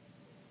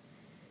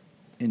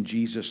 In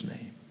Jesus'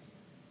 name,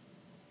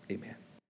 amen.